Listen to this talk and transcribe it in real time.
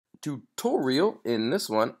tutorial. In this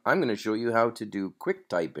one, I'm going to show you how to do quick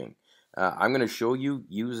typing. I'm going to show you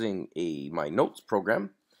using my notes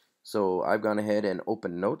program. So I've gone ahead and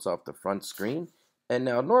opened notes off the front screen. And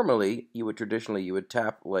now normally you would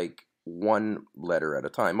tap like one letter at a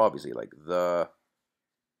time, obviously, like the,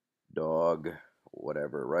 dog,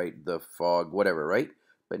 whatever, right? The fog, whatever, right?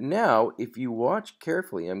 But now if you watch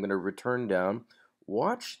carefully, I'm going to return down,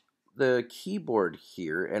 watch the keyboard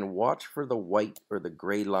here and watch for the white or the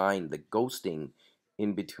gray line, the ghosting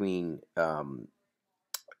in between the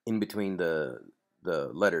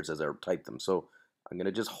letters as I type them. So I'm gonna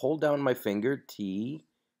just hold down my finger T,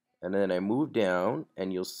 and then I move down,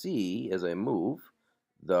 and you'll see as I move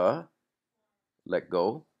the, let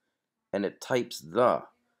go, and it types the.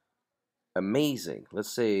 Amazing.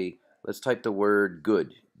 Let's type the word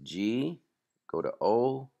good. G, go to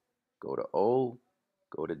O, go to O,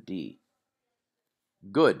 go to D.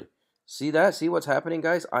 Good. See that? See what's happening,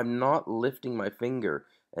 guys? I'm not lifting my finger.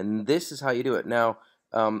 And this is how you do it. Now,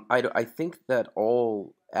 I think that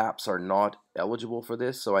all apps are not eligible for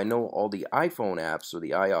this. So I know all the iPhone apps or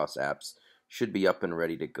the iOS apps should be up and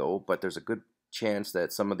ready to go. But there's a good chance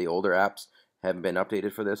that some of the older apps haven't been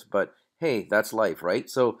updated for this. But hey, that's life, right?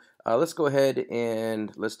 So let's go ahead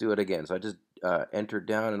and let's do it again. So I just entered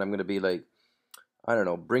down, and I'm going to be like, I don't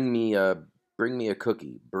know, bring me a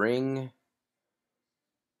cookie. Bring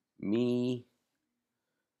me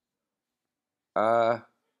a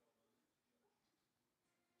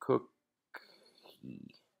cookie.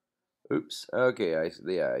 Oops. Okay.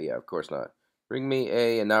 Yeah. Of course not. Bring me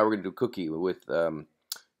a, and now we're gonna do cookie with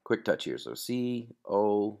quick touch here. So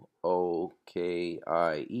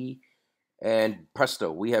COOKIE, and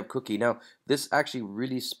presto, we have cookie. Now this actually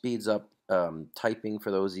really speeds up typing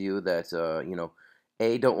for those of you that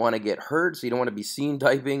don't want to get heard, so you don't want to be seen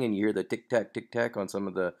typing, and you hear the tic tac on some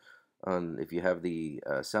of the if you have the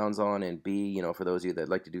sounds on, and B, for those of you that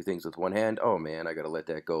like to do things with one hand, oh man, I gotta let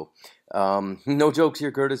that go. No jokes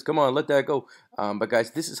here, Curtis. Come on, let that go. But guys,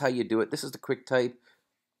 this is how you do it. This is the quick type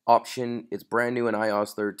option. It's brand new in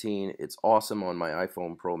iOS 13. It's awesome on my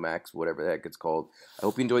iPhone Pro Max, whatever the heck it's called. I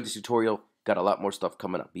hope you enjoyed this tutorial. Got a lot more stuff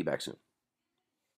coming up. Be back soon.